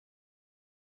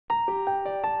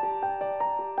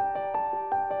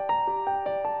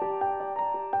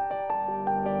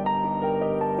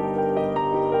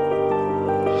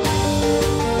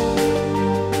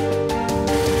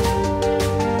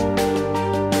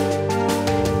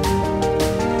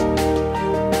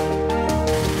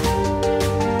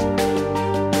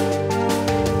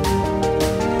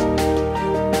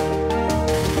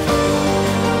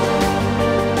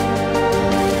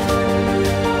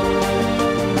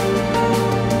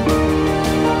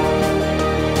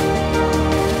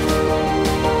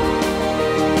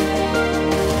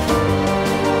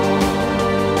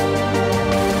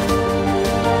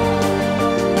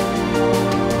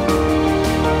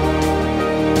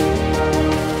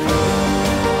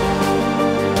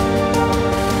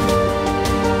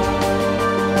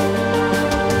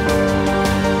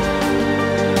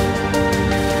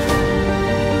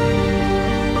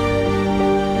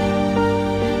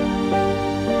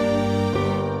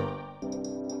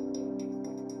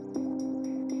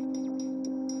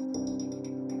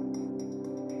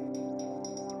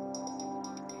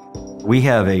We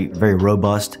have a very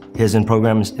robust HSIN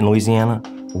program in Louisiana.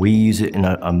 We use it in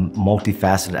a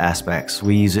multifaceted aspects.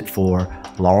 We use it for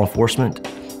law enforcement.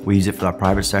 We use it for our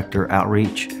private sector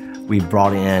outreach. We've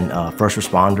brought in first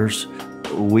responders.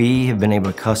 We have been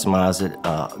able to customize it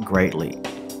greatly.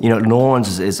 You know, New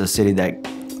Orleans is a city that,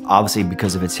 obviously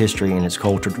because of its history and its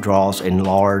culture, draws a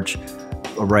large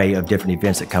array of different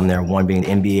events that come there, one being the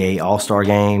NBA All-Star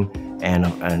Game,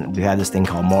 and we have this thing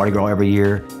called Mardi Gras every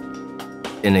year.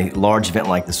 In a large event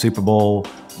like the Super Bowl,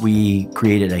 we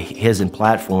created a HSIN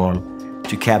platform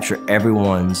to capture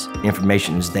everyone's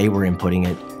information as they were inputting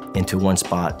it into one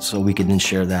spot, so we could then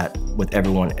share that with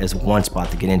everyone as one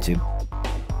spot to get into.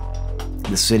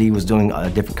 The city was doing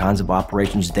different kinds of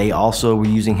operations. They also were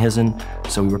using HSIN,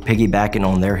 so we were piggybacking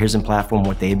on their HSIN platform,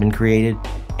 what they had been created,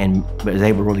 and was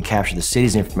able to really capture the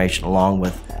city's information along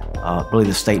with really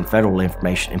the state and federal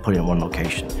information and put it in one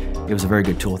location. It was a very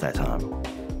good tool at that time.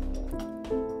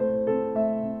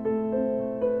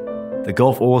 The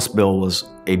Gulf oil spill was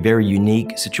a very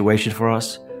unique situation for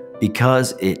us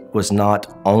because it was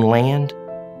not on land.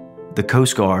 The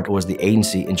Coast Guard was the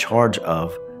agency in charge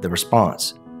of the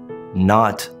response,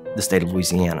 not the state of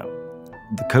Louisiana.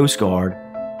 The Coast Guard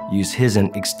used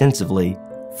HSIN extensively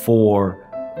for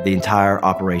the entire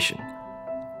operation.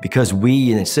 Because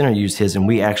we in the center used HSIN,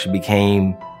 we actually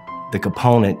became the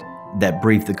component that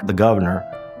briefed the governor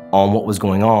on what was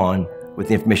going on with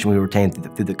the information we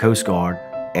retained through the Coast Guard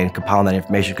and compiling that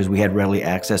information because we had readily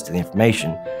access to the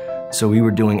information. So we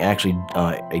were doing actually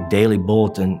a daily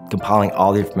bulletin compiling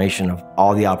all the information of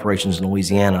all the operations in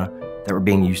Louisiana that were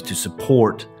being used to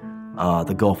support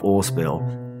the Gulf oil spill.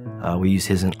 We use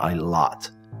HSIN a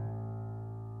lot.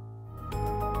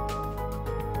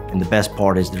 And the best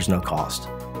part is there's no cost.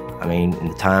 I mean, in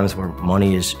the times where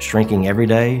money is shrinking every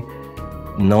day,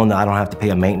 knowing that I don't have to pay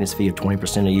a maintenance fee of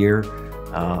 20% a year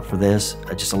for this,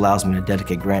 it just allows me to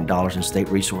dedicate grant dollars and state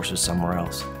resources somewhere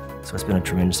else. So it's been a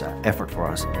tremendous effort for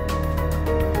us.